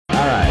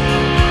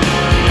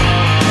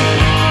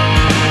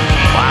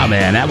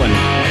man, that one.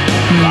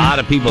 A lot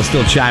of people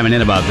still chiming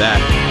in about that.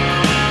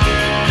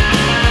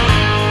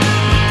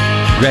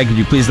 Greg, could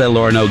you please let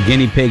Laura know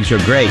guinea pigs are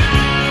great?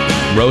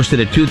 Roasted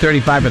at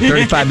 235 for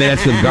 35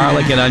 minutes with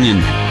garlic and onion.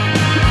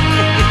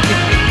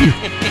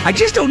 I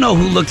just don't know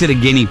who looked at a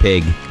guinea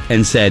pig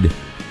and said,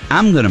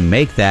 I'm going to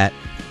make that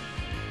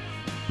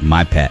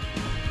my pet.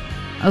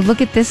 Oh,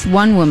 look at this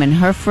one woman.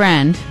 Her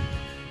friend.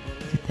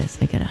 Look at this.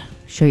 I got to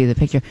show you the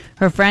picture.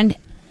 Her friend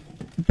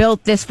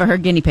built this for her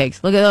guinea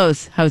pigs. Look at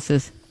those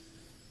houses.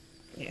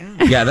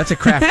 Yeah, that's a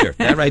crafter.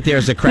 That right there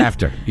is a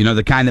crafter. You know,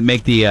 the kind that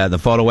make the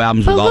photo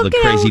albums with all the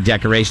crazy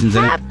decorations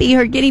in it. Happy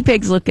her guinea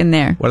pigs look in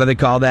there. What do they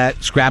call that?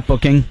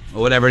 Scrapbooking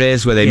or whatever it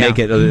is, where they make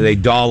it. They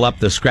doll up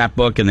the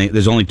scrapbook, and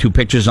there's only 2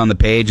 pictures on the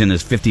page, and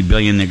there's 50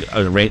 billion.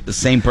 The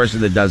same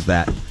person that does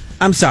that.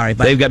 I'm sorry,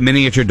 but they've got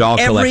miniature doll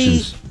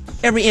collections.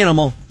 Every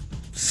animal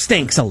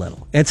stinks a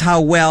little. It's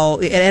how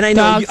well, and I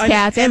know dogs,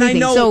 cats, everything. I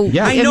know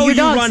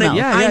you run it.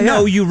 Yeah, I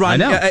know you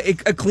run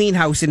a clean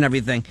house and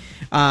everything.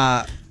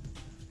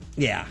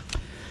 Yeah.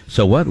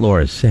 So what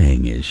Laura's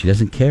saying is she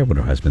doesn't care what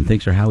her husband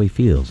thinks or how he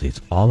feels. It's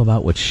all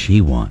about what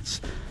she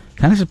wants.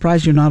 Kind of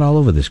surprised you're not all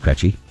over this,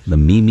 Cretchy. The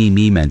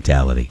me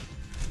mentality.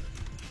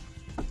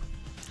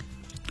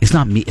 It's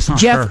not me. It's not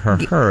Jeff,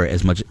 her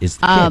as much as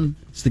the kid.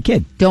 It's the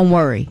kid. Don't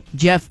worry.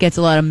 Jeff gets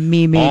a lot of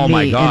me Oh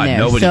my God! in there.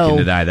 Nobody can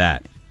deny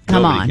that.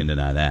 Nobody can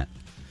deny that.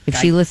 If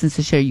she listens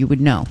to the show, you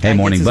would know. Hey,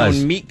 Morning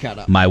Buzz.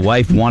 My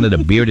wife wanted a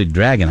bearded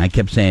dragon. I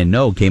kept saying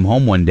no. Came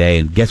home one day,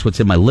 and guess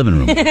what's in my living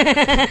room? Well,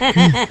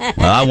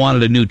 I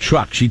wanted a new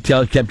truck. She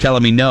kept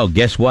telling me no.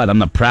 Guess what? I'm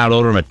the proud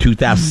owner of a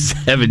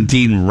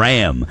 2017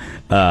 Ram.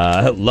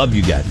 Love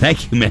you guys.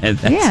 Thank you, man.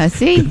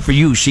 See? Good for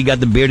you. She got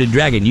the bearded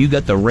dragon. You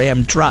got the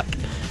Ram truck.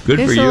 Good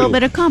There's for you. There's a little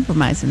bit of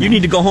compromise in there. You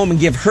need to go home and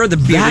give her the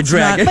bearded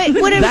dragon. But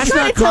what I'm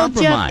trying to tell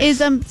Jeff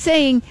is I'm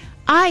saying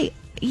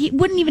he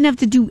wouldn't even have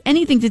to do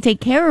anything to take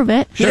care of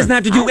it. He doesn't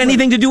have to do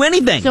anything to do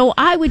anything. So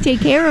I would take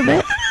care of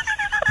it.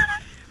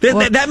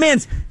 That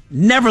man's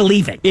never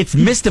leaving. It's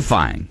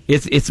mystifying.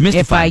 It's mystifying.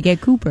 If I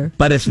get Cooper.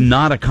 But it's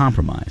not a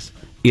compromise.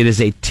 It is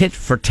a tit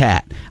for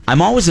tat.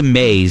 I'm always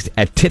amazed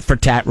at tit for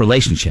tat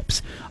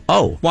relationships.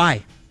 Oh.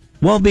 Why?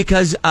 Well,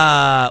 because,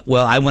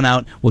 I went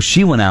out. Well,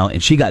 she went out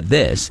and she got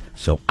this,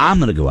 so I'm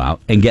going to go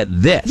out and get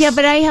this. Yeah,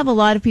 but I have a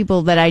lot of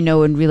people that I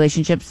know in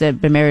relationships that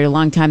have been married a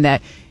long time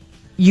that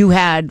you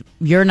had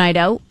your night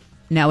out,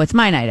 now it's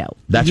my night out.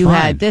 That's you fine.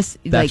 had this,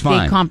 That's like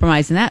fine. they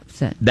compromise in that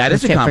sense. That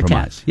is a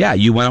compromise. Yeah,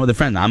 you went out with a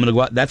friend. I'm going to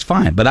go out. That's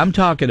fine. But I'm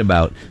talking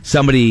about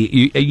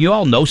somebody, you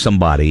all know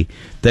somebody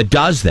that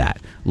does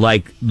that.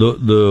 Like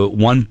the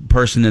one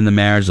person in the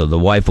marriage or the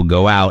wife will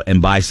go out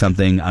and buy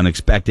something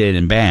unexpected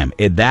and bam.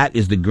 That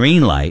is the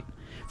green light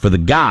for the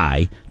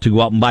guy to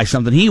go out and buy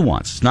something he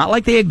wants. It's not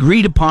like they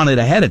agreed upon it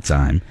ahead of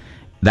time.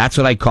 That's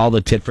what I call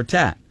the tit for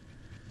tat.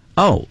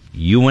 Oh,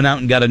 you went out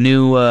and got a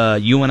new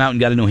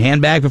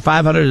handbag for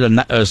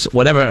 $500 or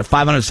whatever, $500,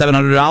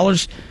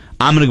 $700.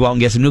 I'm going to go out and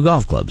get some new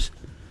golf clubs.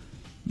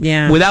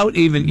 Yeah. Without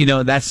even,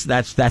 that's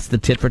the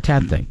tit for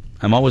tat thing.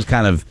 I'm always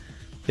kind of,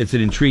 it's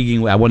an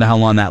intriguing way. I wonder how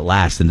long that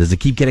lasts, and does it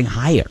keep getting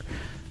higher?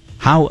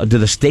 How do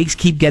the stakes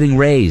keep getting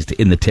raised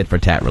in the tit for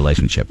tat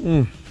relationship?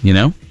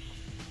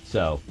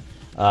 So,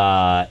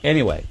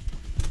 anyway.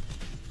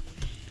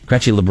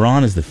 Gretchen,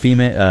 LeBron is the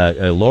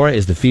female. Laura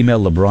is the female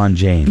LeBron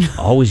James,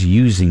 always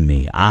using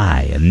me,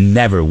 I, and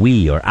never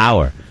we or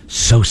our.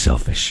 So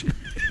selfish.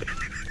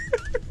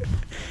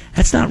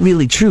 That's not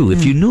really true.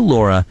 If you knew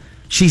Laura,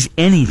 she's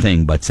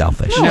anything but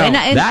selfish. No,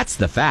 and that's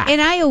the fact.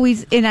 And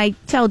I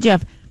tell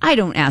Jeff, I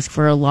don't ask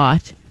for a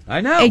lot.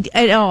 I know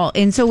at all.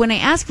 And so when I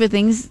ask for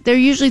things, they're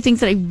usually things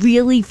that I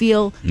really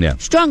feel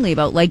strongly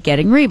about, like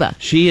getting Reba.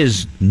 She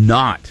is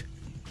not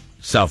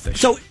selfish.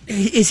 So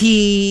does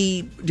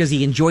he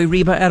enjoy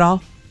Reba at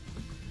all?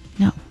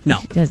 No.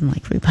 He doesn't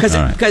like Reba.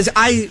 Because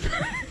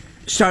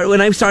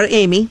when I started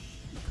Amy,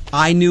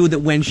 I knew that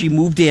when she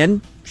moved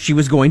in, she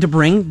was going to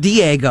bring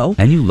Diego.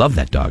 And you love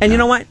that dog. And you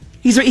know what?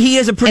 He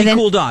is a pretty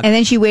cool dog. And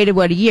then she waited,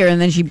 a year,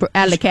 and then she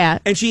added a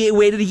cat. And she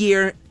waited a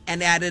year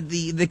and added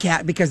the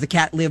cat because the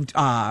cat lived,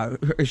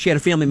 she had a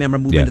family member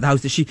move into the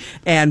house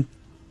and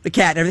the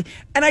cat and everything.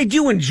 And I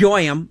do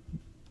enjoy him,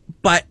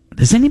 but...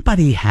 Does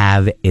anybody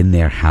have in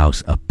their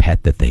house a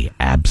pet that they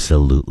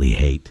absolutely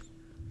hate?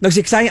 No,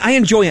 see, 'cause I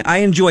enjoy it. I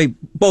enjoy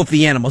both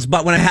the animals,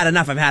 but when I've had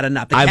enough, I've had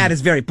enough. The cat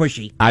is very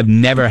pushy. I've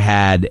never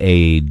had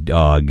a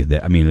dog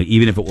that,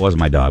 even if it was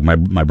my dog, my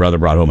brother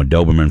brought home a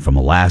Doberman from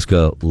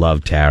Alaska,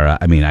 loved Tara.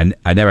 I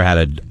never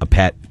had a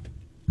pet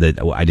that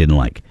I didn't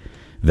like.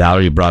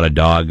 Valerie brought a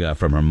dog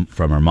from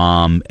her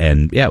mom,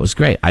 and it was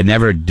great. I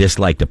never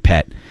disliked a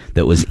pet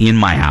that was in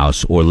my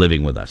house or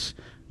living with us.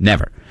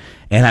 Never.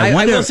 And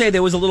I will say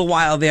there was a little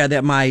while there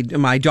that my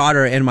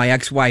daughter and my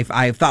ex-wife,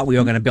 I thought we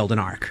were going to build an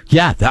ark.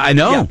 Yeah, I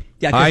know.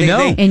 Yeah, I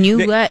know. And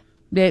you let...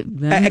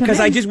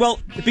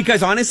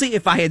 Because honestly,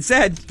 if I had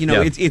said,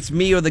 it's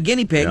me or the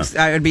guinea pigs,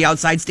 I would be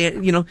outside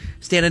standing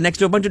next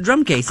to a bunch of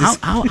drum cases.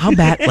 How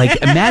bad?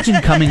 Like, imagine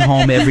coming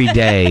home every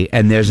day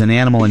and there's an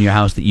animal in your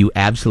house that you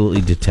absolutely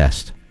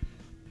detest.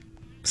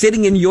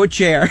 Sitting in your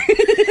chair.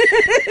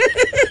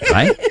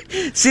 Right?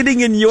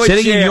 Sitting in your chair.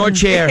 Sitting in your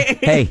chair.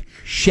 Hey,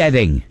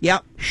 shedding.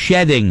 Yep.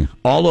 Shedding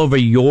all over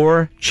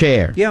your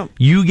chair. Yeah.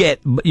 You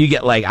get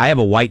like, I have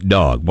a white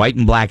dog, white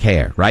and black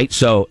hair, right?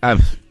 So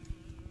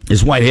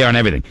there's white hair on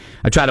everything.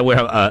 I try to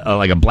wear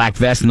like a black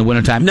vest in the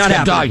wintertime. Not it's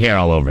got happening. dog hair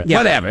all over it. Yeah.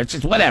 Whatever. It's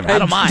just whatever. I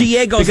don't mind.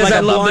 Diego's because like I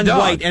a love blonde the dog.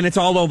 white, and it's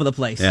all over the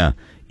place. Yeah.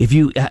 If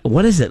you,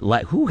 what is it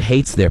like? Who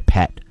hates their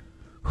pet?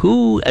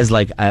 Who, as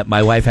like,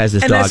 my wife has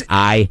this And dog. as-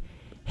 I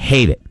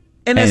hate it.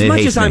 And as it much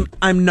hates as me.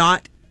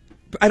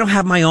 I don't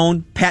have my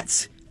own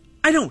pets.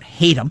 I don't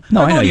hate them.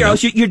 No, I know to you your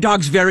don't. house. Your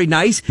dog's very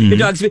nice. Your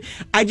dog's.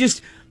 I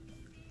just,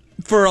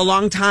 for a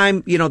long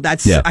time, Yeah.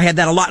 I had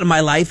that a lot in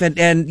my life,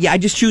 and yeah, I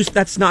just choose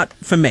that's not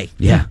for me.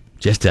 Yeah,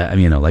 just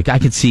like I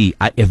could see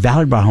if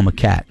Valerie brought home a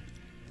cat,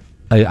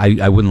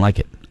 I wouldn't like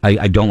it.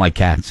 I don't like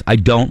cats. I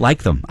don't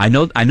like them. I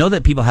know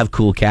that people have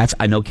cool cats.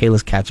 I know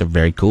Kayla's cats are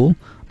very cool.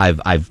 I've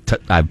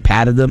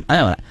patted them.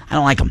 I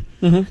don't like them.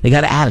 They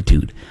got an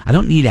attitude. I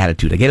don't need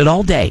attitude. I get it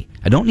all day.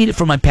 I don't need it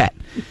for my pet.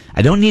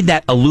 I don't need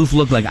that aloof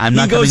look like I'm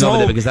not He goes coming over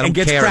there home because I don't and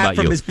gets care crap about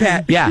from you. his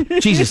pet. Yeah,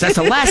 Jesus, that's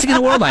the last thing in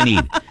the world I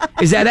need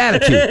is that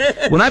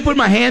attitude. When I put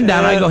my hand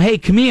down, I go, "Hey,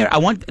 come here."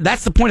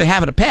 That's the point of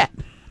having a pet.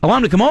 I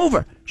want him to come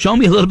over, show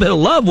me a little bit of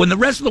love when the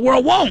rest of the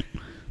world won't.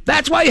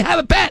 That's why you have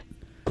a pet.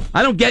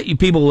 I don't get you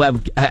people who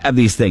have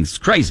these things. It's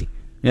crazy,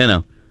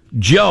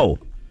 Joe,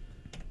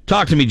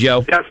 talk to me,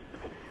 Joe. Yes.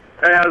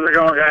 Hey, how's it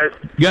going,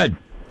 guys? Good.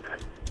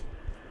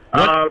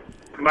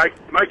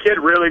 My kid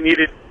really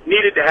needed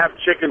to have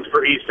chickens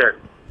for Easter,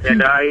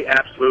 and I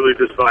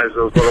absolutely despise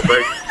those little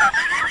things.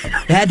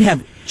 Had to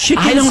have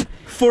chickens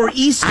for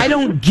Easter. I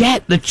don't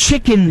get the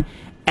chicken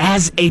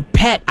as a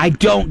pet. I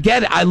don't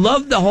get it. I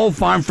love the whole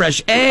farm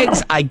fresh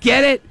eggs. I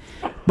get it.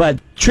 But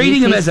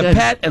treating them as a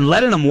pet and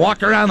letting them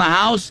walk around the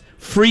house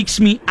freaks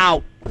me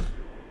out.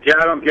 Yeah,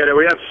 I don't get it.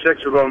 We have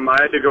 6 of them. I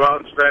had to go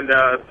out and spend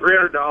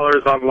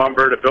 $300 on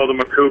lumber to build them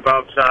a coop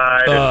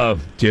outside. Oh,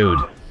 dude.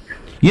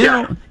 You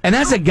know, and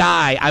as a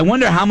guy, I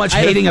wonder how much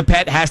hating a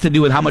pet has to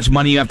do with how much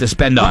money you have to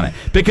spend on it.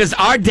 Because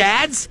our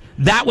dads,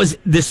 that was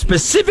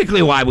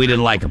specifically why we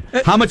didn't like them.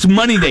 How much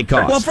money they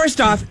cost. Well,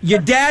 first off, your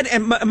dad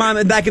and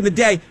mom back in the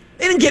day,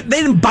 they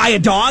didn't buy a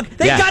dog.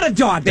 They got a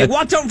dog. They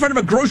walked out in front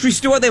of a grocery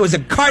store. There was a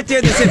cart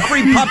there that said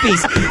free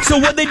puppies. So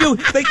what they do?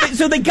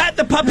 They got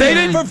the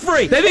puppy for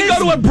free. They didn't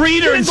go to a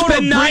breeder and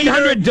spend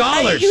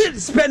 $900. You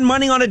didn't spend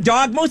money on a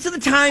dog. Most of the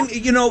time,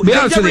 they honest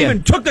never with you.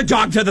 even took the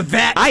dog to the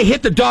vet. I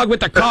hit the dog with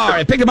the car.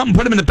 I picked him up and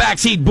put him in the back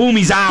seat. Boom,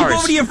 he's You ours. go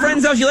over to your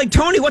friend's house. You're like,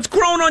 Tony, what's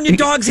growing on your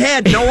dog's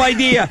head? No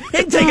idea.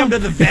 Hey, take him to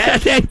the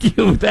vet.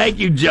 Thank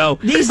you, Joe.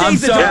 These I'm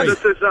days, sorry. Yeah,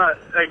 this is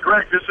hey,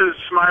 Greg. This is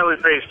Smiley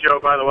Face Joe,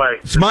 by the way.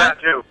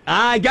 Tattoo.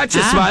 I got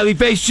you, Smiley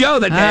Face Joe.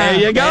 There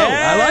you go.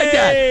 I like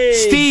that.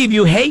 Steve,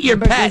 you hate your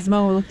pet.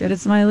 Gizmo looked at it,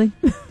 Smiley.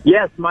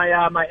 Yes,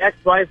 my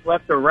ex-wife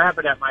left a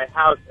rabbit at my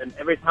house, and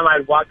every time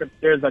I'd walk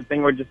upstairs, that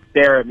thing would just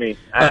stare at me,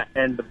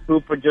 and the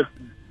poop would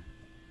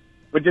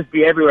just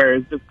be everywhere.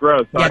 It's just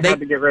gross. So I had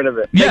to get rid of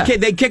it. Yeah.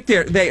 They kick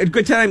a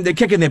good time. They're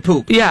kicking their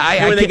poop.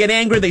 Yeah, when they get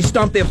angry, they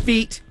stomp their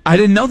feet. I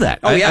didn't know that.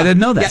 Oh yeah, I didn't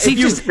know that. Yeah, See,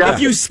 if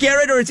you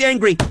scare it or it's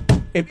angry,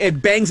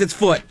 it bangs its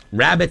foot.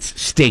 rabbits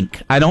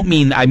stink. I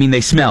mean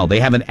they smell. They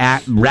have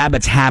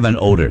rabbits have an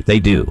odor. They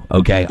do.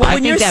 Okay. Well,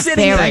 when you're that's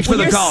sitting, fair. Thanks for when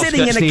the you're call,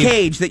 sitting in Steve. a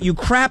cage that you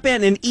crap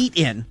in and eat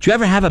in. Do you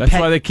ever have a That's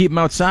pet? why they keep them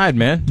outside,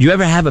 man. Do you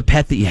ever have a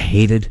pet that you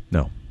hated?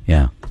 No.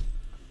 Yeah.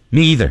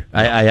 Me either.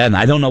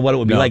 I don't know what it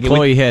would be No, like.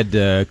 Chloe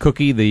had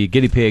Cookie, the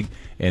guinea pig,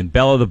 and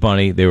Bella, the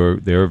bunny. They were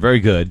very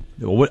good.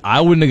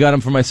 I wouldn't have got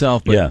them for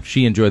myself, but Yeah.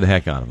 she enjoyed the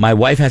heck out of them. My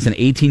wife has an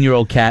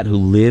 18-year-old cat who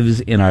lives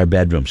in our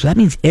bedroom. So that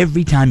means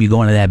every time you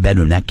go into that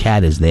bedroom, that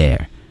cat is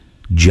there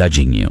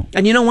judging you.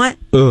 And you know what?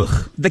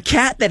 Ugh. The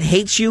cat that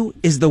hates you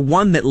is the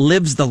one that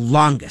lives the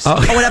longest. Oh.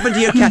 Oh, what happened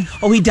to your cat?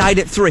 Oh, he died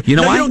at 3. You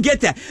know why? You don't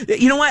get that.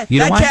 You know what? You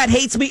know that why? cat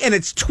hates me, and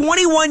it's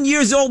 21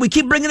 years old. We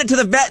keep bringing it to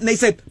the vet, and they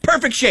say,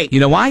 perfect shape.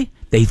 You know why?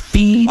 They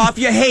feed Off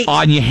your hate.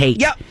 on your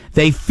hate. Yep.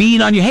 They feed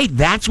on your hate.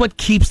 That's what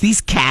keeps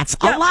these cats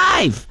Yep.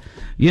 alive.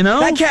 You know?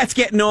 That cat's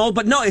getting old,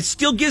 but no, it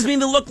still gives me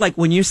the look like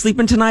when you're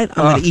sleeping tonight,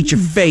 I'm going to eat your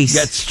face.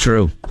 That's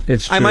true.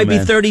 It's true, I might man.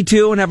 be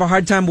 32 and have a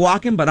hard time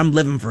walking, but I'm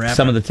living forever.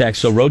 Some of the text.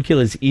 So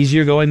roadkill is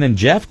easier going than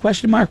Jeff?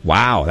 Question mark.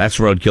 Wow, that's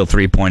roadkill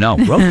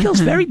 3.0.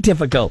 Roadkill's very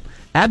difficult.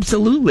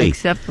 Absolutely.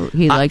 Except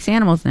he likes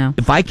animals now.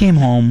 If I came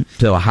home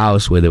to a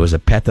house where there was a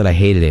pet that I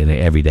hated in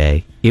it every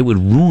day, it would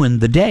ruin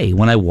the day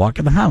when I walk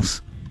in the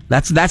house.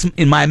 That's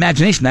in my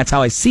imagination. That's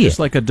how I see Just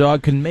it. like a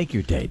dog can make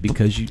your day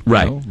because you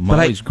Right. know,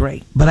 Molly's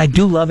great. But I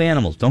do love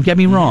animals. Don't get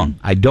me wrong.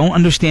 I don't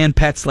understand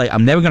pets. Like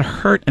I'm never going to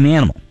hurt an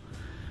animal.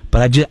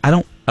 But I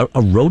don't.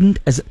 A rodent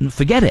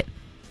forget it.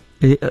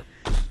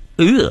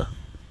 Ugh.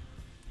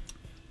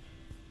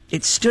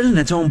 It stood in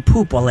its own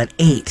poop while it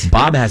ate.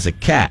 Bob has a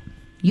cat.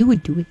 You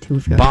would do it too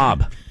if you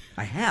Bob.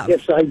 I have.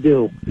 Yes, I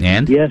do.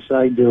 And? Yes,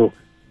 I do.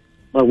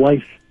 My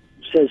wife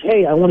says,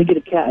 hey, I want to get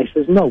a cat. I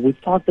says, no, we've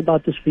talked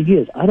about this for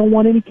years. I don't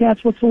want any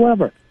cats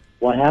whatsoever.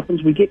 What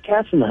happens? We get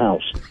cats in the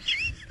house.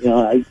 You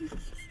know,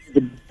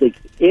 the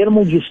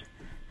animal just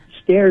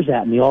stares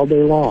at me all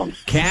day long.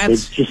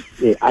 Cats?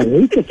 I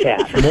hate the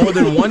cat. More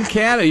than one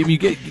cat? Or you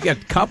get a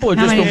couple or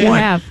How just many the do you one?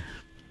 have?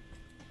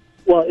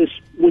 Well, it's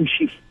when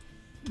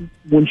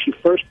she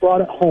first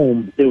brought it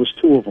home, there was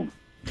 2 of them.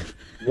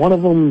 One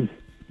of them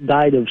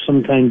died of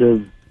some kind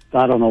of,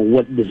 I don't know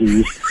what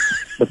disease,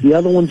 but the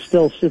other one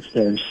still sits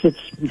there and sits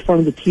in front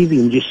of the TV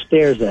and just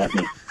stares at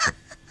me.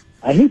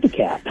 I hate the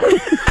cat.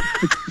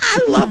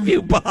 I love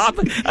you, Bob.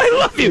 I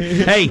love you.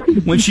 Hey,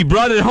 when she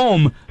brought it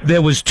home,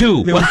 there was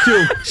 2. There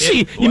was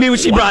 2. You mean when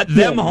she brought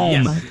them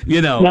home? Yes.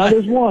 You know. Now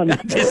there's one. I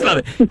just love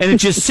it. And it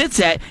just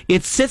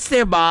sits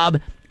there,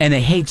 Bob, and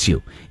it hates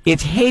you.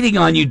 It's hating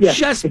on you Yes,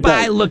 just it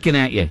by does. looking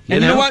at you.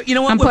 And you know what?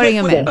 I'm putting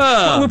him in.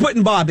 We're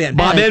putting Bob in.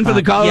 Bob in for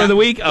the caller Yeah. of the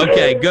week?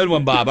 Okay, good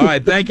one, Bob. All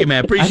right, thank you,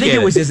 man. Appreciate I think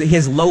it was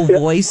his low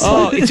voice.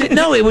 Oh,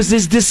 no, it was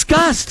his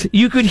disgust.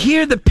 You could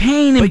hear the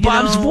pain in But, you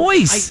Bob's know,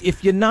 voice.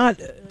 if you're not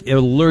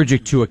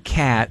allergic to a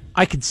cat,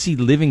 I could see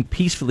living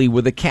peacefully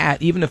with a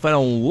cat, even if I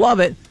don't love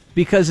it,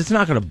 because it's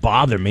not going to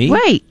bother me.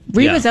 Right.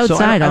 Reba's So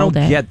outside I all don't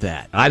day. get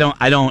that. I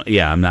don't.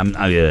 Yeah,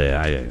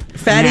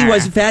 Fatty Nah.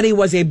 Fatty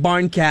was a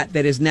barn cat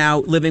that is now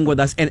living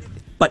with us,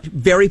 but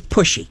very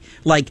pushy.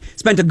 Like,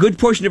 spent a good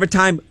portion of her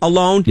time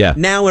alone. Yeah.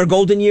 Now, in her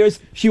golden years,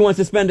 she wants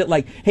to spend it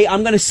like, hey,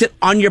 I'm going to sit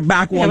on your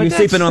back while but you're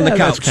sleeping on the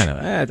that's couch. kind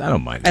of, I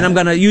don't mind. And I'm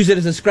going to use it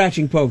as a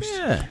scratching post.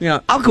 Yeah. You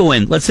know, I'll go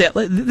in. Let's say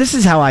this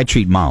is how I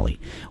treat Molly.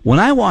 When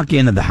I walk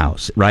into the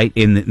house, right?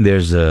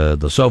 There's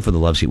the sofa, the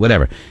love seat,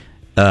 whatever,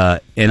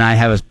 and I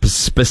have a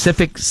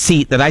specific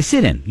seat that I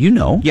sit in. You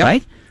know, Yep.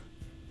 right?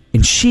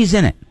 And she's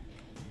in it.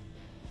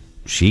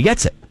 She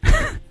gets it.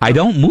 I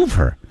don't move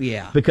her.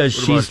 Yeah. because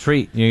What about a she's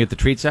treat? You get the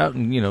treats out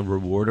and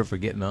reward her for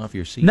getting off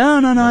your seat. no.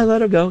 I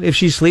let her go. If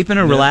she's sleeping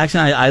or relaxing,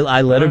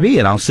 I let her be,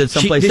 and I'll sit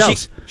someplace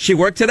else. She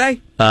worked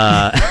today?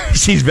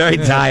 She's very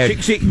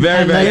tired. She-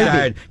 very I love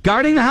tired.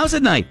 Guarding the house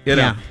at night. You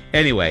know. Yeah.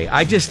 Anyway,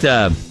 I just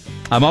I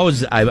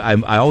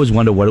always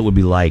wonder what it would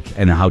be like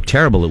and how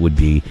terrible it would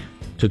be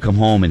to come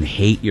home and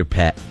hate your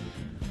pet.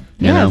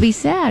 You Yeah, know? it'd be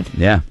sad.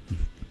 Yeah.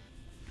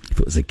 If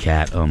it was a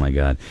cat, oh my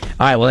God.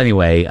 All right, well,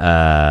 anyway,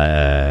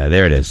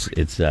 there it is.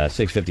 It's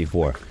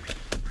 6:54.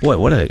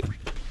 Boy,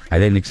 I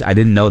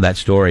didn't know that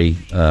story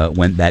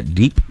went that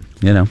deep,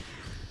 you know.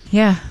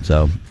 Yeah.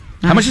 So,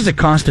 how much does it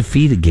cost to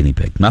feed a guinea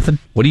pig? Nothing?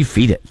 What do you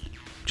feed it?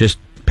 Just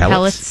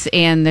pellets?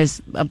 And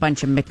there's a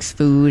bunch of mixed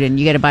food, and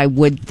you got to buy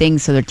wood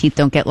things so their teeth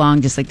don't get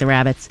long, just like the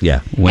rabbits.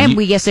 Yeah.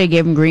 We yesterday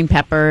gave them green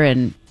pepper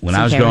and. When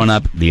some I was carrots. growing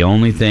up, the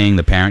only thing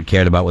the parent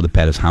cared about with the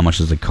pet is how much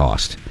does it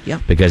cost. Yeah.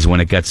 Because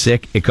when it got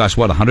sick, it cost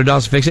what,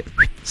 $100 to fix it?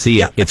 See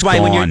ya. It's That's why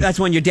gone. that's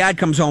when your dad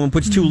comes home and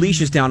puts 2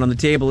 leashes down on the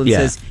table and Yeah.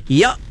 says,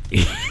 "Yup."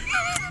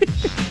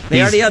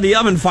 They already had the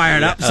oven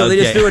fired up, so they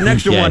just Okay. threw an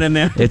extra Okay. one in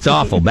there. It's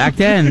awful. Back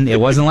then, it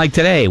wasn't like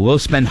today. We'll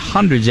spend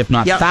hundreds, if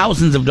not Yep.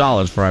 thousands of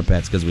dollars for our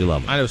pets because we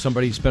love them. I know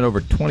somebody who spent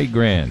over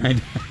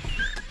 $20,000.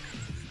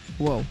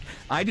 Whoa.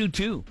 I do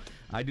too,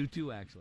 actually.